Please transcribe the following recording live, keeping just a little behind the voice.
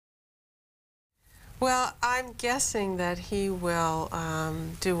Well, I'm guessing that he will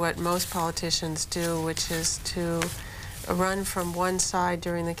do what most politicians do, which is to run from one side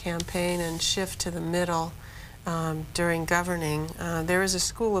during the campaign and shift to the middle during governing. There is a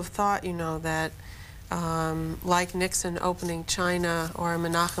school of thought, you know, that like Nixon opening China or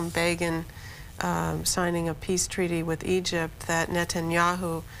Menachem Begin signing a peace treaty with Egypt, that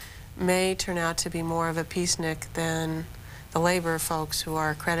Netanyahu may turn out to be more of a peacenik than the labor folks who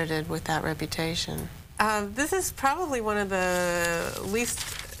are credited with that reputation. This is probably one of the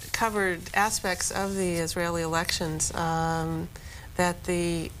least covered aspects of the Israeli elections, that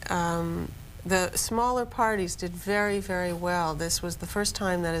the smaller parties did very, very well. This was the first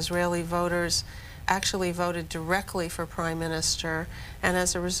time that Israeli voters actually voted directly for prime minister, and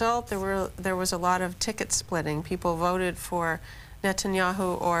as a result there was a lot of ticket splitting. People voted for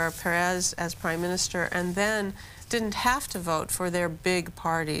Netanyahu or Perez as prime minister and then didn't have to vote for their big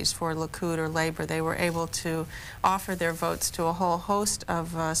parties, for Likud or Labor. They were able to offer their votes to a whole host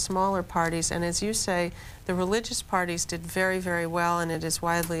of smaller parties, and as you say, the religious parties did very, very well, and it is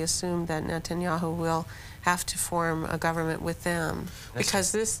widely assumed that Netanyahu will have to form a government with them,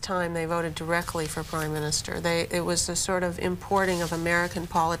 because this time they voted directly for prime minister. It was a sort of importing of American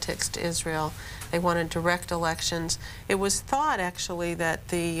politics to Israel. They wanted direct elections. It was thought, actually, that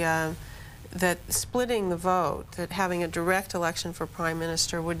that splitting the vote, that having a direct election for prime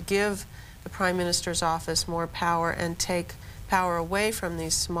minister would give the prime minister's office more power and take power away from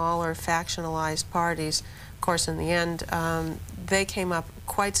these smaller factionalized parties. Of course, in the end, they came up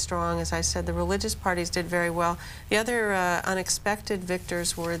quite strong. As I said, the religious parties did very well. The other unexpected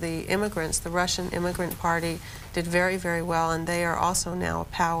victors were the immigrants. The Russian Immigrant Party did very, very well, and they are also now a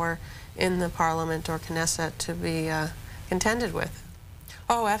power in the parliament or Knesset to be contended with.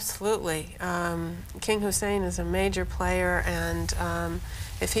 Oh, absolutely. King Hussein is a major player, and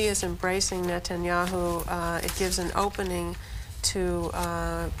if he is embracing Netanyahu, it gives an opening to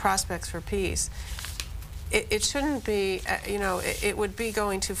prospects for peace. It shouldn't be, you know, it would be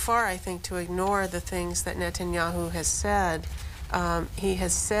going too far, I think, to ignore the things that Netanyahu has said. He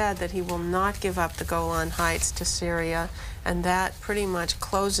has said that he will not give up the Golan Heights to Syria, and that pretty much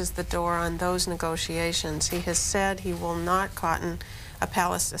closes the door on those negotiations. He has said he will not cotton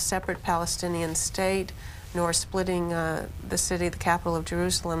a separate Palestinian state, nor splitting the city, the capital of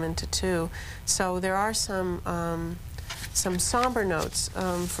Jerusalem, into two. So there are some somber notes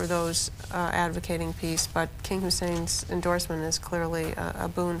for those advocating peace, but King Hussein's endorsement is clearly a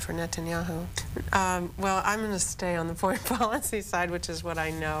boon for Netanyahu. Well, I'm going to stay on the foreign policy side, which is what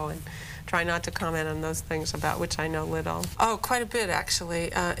I know, and try not to comment on those things about which I know little. Oh, quite a bit,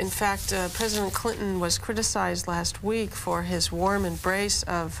 actually. In fact, President Clinton was criticized last week for his warm embrace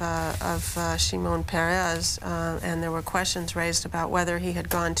of Shimon Peres, and there were questions raised about whether he had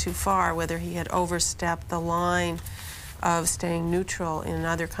gone too far, whether he had overstepped the line of staying neutral in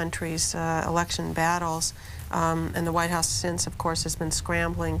other countries' election battles. And the White House since, of course, has been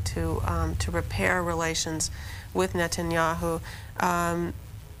scrambling to repair relations with Netanyahu.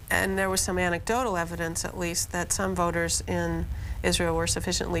 And there was some anecdotal evidence, at least, that some voters in Israel were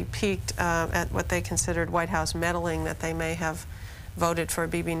sufficiently piqued at what they considered White House meddling that they may have voted for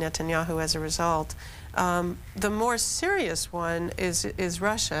Bibi Netanyahu as a result. The more serious one is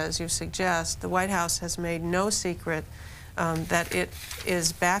Russia, as you suggest. The White House has made no secret that it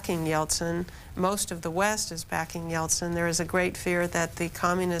is backing Yeltsin. Most of the West is backing Yeltsin. There is a great fear that the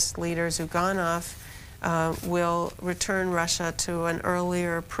communist leader Zyuganov will return Russia to an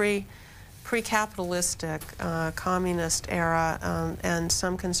earlier pre-capitalistic communist era, and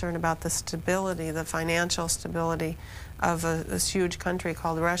some concern about the stability, the financial stability of this huge country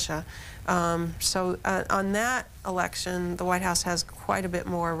called Russia. So on that election, the White House has quite a bit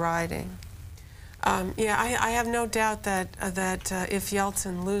more riding. Yeah, I have no doubt that if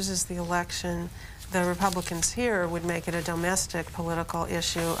Yeltsin loses the election, the Republicans here would make it a domestic political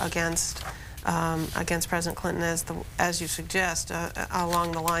issue against President Clinton, as you suggest,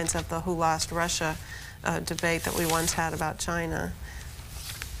 along the lines of the "Who Lost Russia" debate that we once had about China.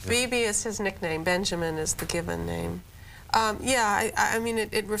 Bibi is his nickname. Benjamin is the given name. Yeah, I mean,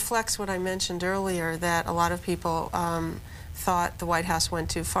 it reflects what I mentioned earlier, that a lot of people thought the White House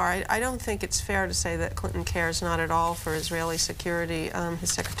went too far. I don't think it's fair to say that Clinton cares not at all for Israeli security.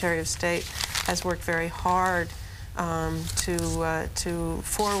 His Secretary of State has worked very hard to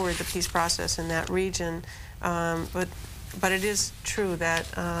forward the peace process in that region, but it is true that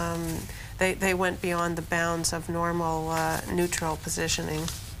they went beyond the bounds of normal neutral positioning.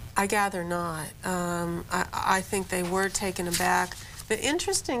 I gather not. I think they were taken aback. The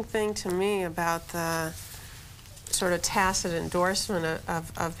interesting thing to me about the sort of tacit endorsement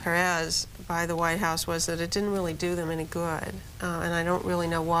of Perez by the White House was that it didn't really do them any good, and I don't really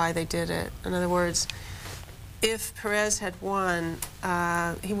know why they did it. In other words, if Perez had won,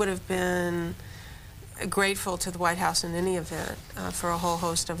 he would have been grateful to the White House in any event for a whole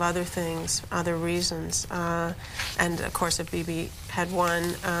host of other things, other reasons. And of course, if Bibi had won,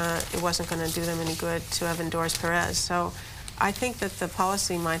 it wasn't going to do them any good to have endorsed Perez. So I think that the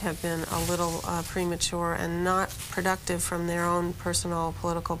policy might have been a little premature and not productive from their own personal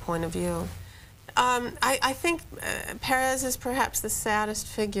political point of view. I think Perez is perhaps the saddest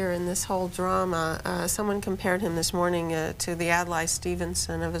figure in this whole drama. Someone compared him this morning to the Adlai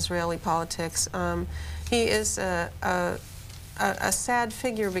Stevenson of Israeli politics. He is a sad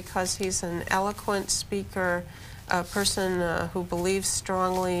figure because he's an eloquent speaker, a person who believes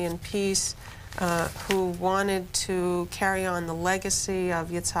strongly in peace, who wanted to carry on the legacy of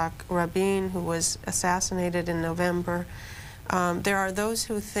Yitzhak Rabin, who was assassinated in November. There are those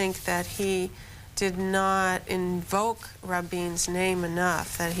who think that he did not invoke Rabin's name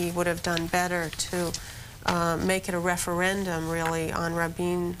enough, that he would have done better to make it a referendum, really, on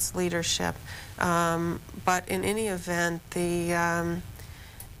Rabin's leadership. But in any event, the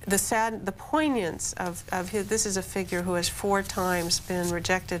poignance of his, this is a figure who has 4 times been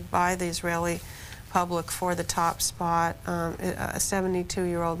rejected by the Israeli public for the top spot, a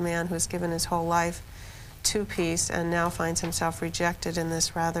 72-year-old man who's given his whole life to peace and now finds himself rejected in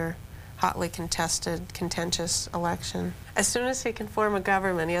this rather hotly contested, contentious election. As soon as he can form a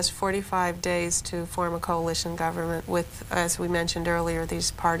government, he has 45 days to form a coalition government with, as we mentioned earlier,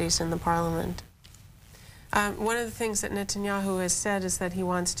 these parties in the parliament. One of the things that Netanyahu has said is that he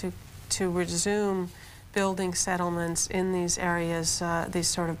wants to resume building settlements in these areas, these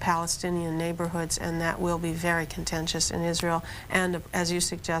sort of Palestinian neighborhoods, and that will be very contentious in Israel and, as you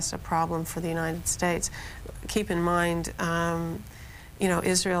suggest, a problem for the United States. Keep in mind, you know,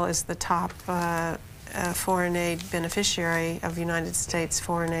 Israel is the top foreign aid beneficiary of United States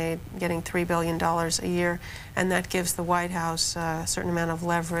foreign aid, getting $3 billion a year, and that gives the White House a certain amount of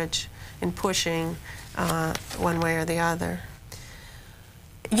leverage in pushing one way or the other.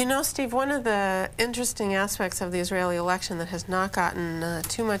 You know, Steve, one of the interesting aspects of the Israeli election that has not gotten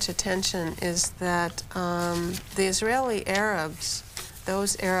too much attention is that the Israeli Arabs,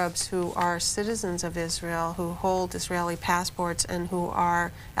 those Arabs who are citizens of Israel, who hold Israeli passports and who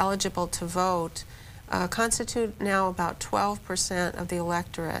are eligible to vote, constitute now about 12% of the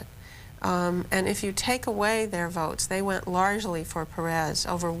electorate. And if you take away their votes, they went largely for Perez,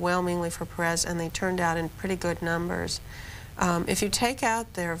 overwhelmingly for Perez, and they turned out in pretty good numbers. If you take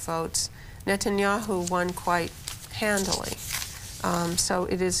out their votes, Netanyahu won quite handily. So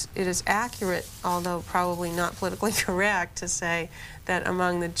it is accurate, although probably not politically correct, to say that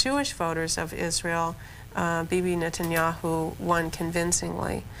among the Jewish voters of Israel, Bibi Netanyahu won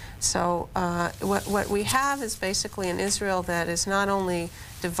convincingly. So what we have is basically an Israel that is not only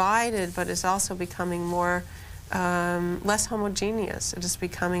divided, but is also becoming more less homogeneous. It is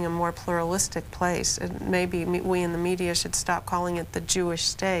becoming a more pluralistic place. Maybe we in the media should stop calling it the Jewish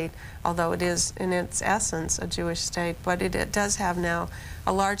state, although it is in its essence a Jewish state, but it does have now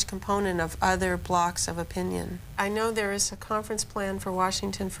a large component of other blocks of opinion. I know there is a conference plan for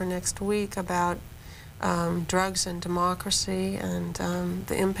Washington for next week about drugs and democracy and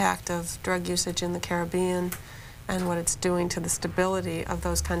the impact of drug usage in the Caribbean and what it's doing to the stability of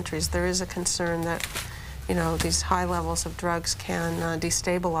those countries. There is a concern that, you know, these high levels of drugs can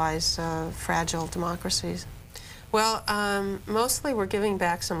destabilize fragile democracies. Well, mostly we're giving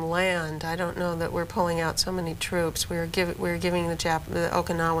back some land. I don't know that we're pulling out so many troops. We're giving the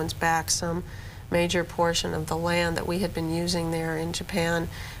Okinawans back some major portion of the land that we had been using there in Japan.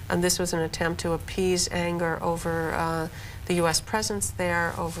 And this was an attempt to appease anger over the U.S. presence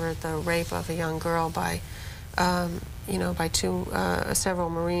there, over the rape of a young girl by, you know, by several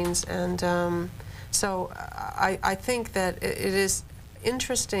Marines. And so I think that it is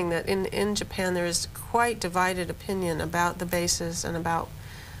interesting that in Japan there is quite divided opinion about the bases and about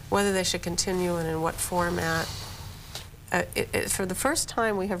whether they should continue and in what format. For the first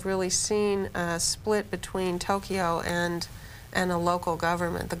time, we have really seen a split between Tokyo and a local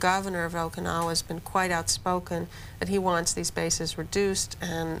government. The governor of Okinawa has been quite outspoken that he wants these bases reduced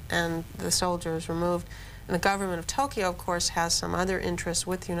and the soldiers removed. And the government of Tokyo, of course, has some other interests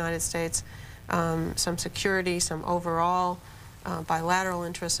with the United States, some security, some overall bilateral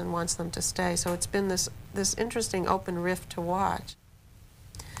interests, and wants them to stay. So it's been this interesting open rift to watch.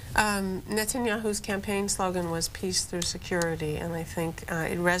 Netanyahu's campaign slogan was peace through security, and I think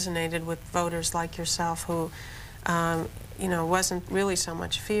it resonated with voters like yourself who you know, wasn't really so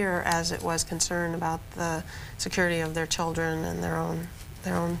much fear as it was concern about the security of their children and their own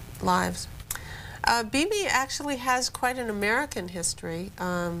lives. Bibi actually has quite an American history.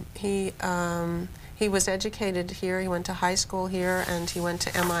 He was educated here. He went to high school here, and he went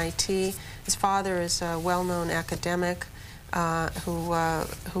to MIT. His father is a well-known academic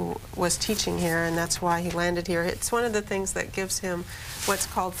who was teaching here, and that's why he landed here. It's one of the things that gives him what's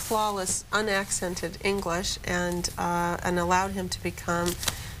called flawless, unaccented English, and allowed him to become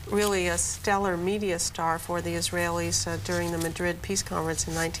really a stellar media star for the Israelis during the Madrid Peace Conference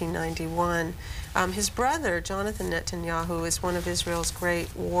in 1991. His brother, Jonathan Netanyahu, is one of Israel's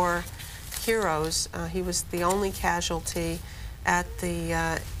great war heroes. He was the only casualty at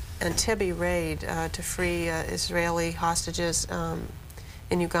the Entebbe raid to free Israeli hostages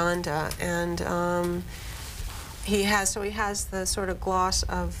in Uganda, and he has the sort of gloss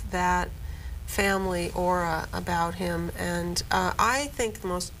of that family aura about him. And I think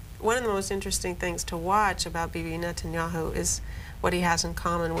one of the most interesting things to watch about Bibi Netanyahu is what he has in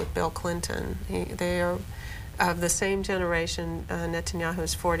common with Bill Clinton. They are of the same generation. Netanyahu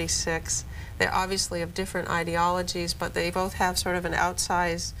is 46. They're obviously of different ideologies, but they both have sort of an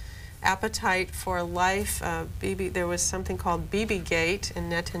outsized appetite for life. There was something called Bibi-gate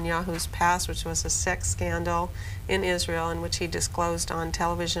in Netanyahu's past, which was a sex scandal in Israel in which he disclosed on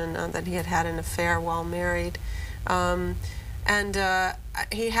television that he had had an affair while married. And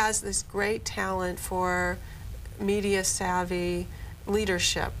he has this great talent for media-savvy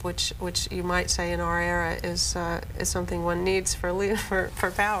leadership, which you might say in our era is something one needs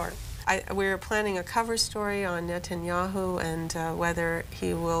for power. We're planning a cover story on Netanyahu and whether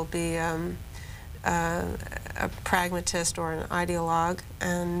he will be a pragmatist or an ideologue,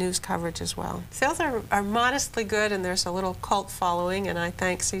 and news coverage as well. Sales are modestly good, and there's a little cult following, and I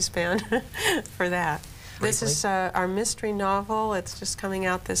thank C-SPAN for that. This is our mystery novel. It's just coming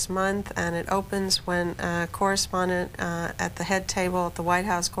out this month, and it opens when a correspondent at the head table at the White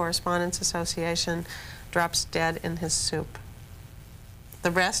House Correspondents Association drops dead in his soup.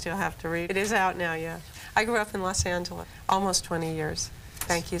 The rest you'll have to read. It is out now, yeah. I grew up in Los Angeles, almost 20 years.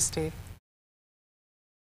 Thank you, Steve.